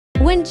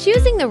When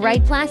choosing the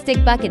right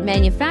plastic bucket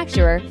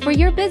manufacturer for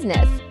your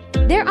business,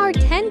 there are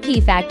 10 key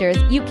factors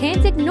you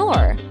can't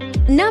ignore.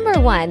 Number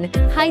 1.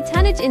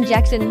 High-tonnage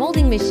injection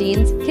molding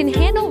machines can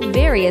handle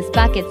various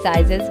bucket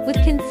sizes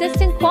with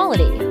consistent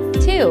quality.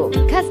 2.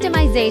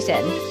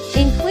 Customization,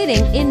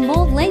 including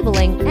in-mold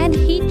labeling and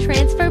heat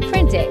transfer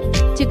printing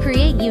to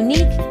create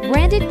unique,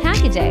 branded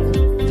packaging.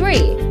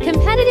 3.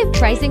 Competitive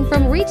pricing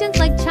from regions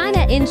like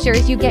China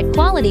ensures you get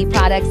quality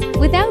products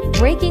without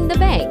breaking the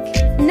bank.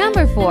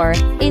 Number 4.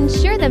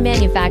 Ensure the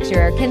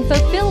manufacturer can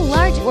fulfill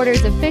large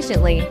orders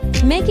efficiently,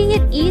 making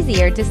it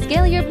easier to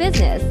scale your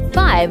business.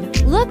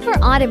 5. Look for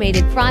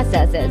automated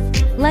processes,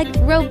 like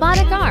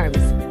robotic arms,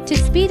 to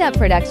speed up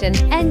production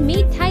and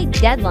meet tight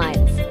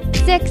deadlines.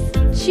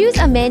 6. Choose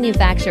a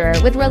manufacturer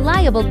with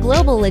reliable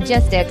global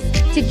logistics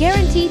to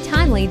guarantee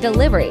timely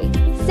delivery.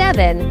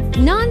 7.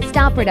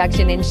 Non-stop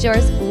production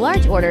ensures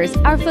large orders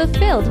are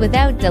fulfilled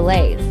without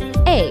delays.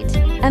 8.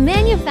 A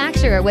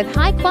manufacturer with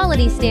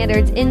high-quality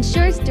standards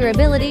ensures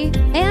durability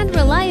and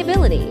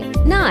reliability.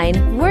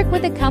 9. Work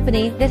with a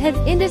company that has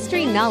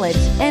industry knowledge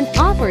and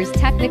offers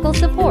technical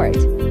support.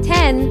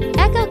 10.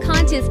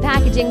 Eco-conscious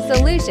packaging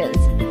solutions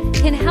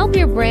can help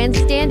your brand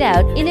stand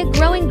out in a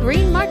growing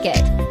green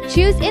market.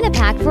 Choose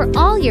Innopack for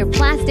all your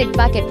plastic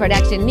bucket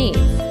production needs.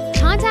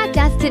 Contact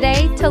us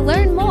today to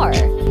learn more.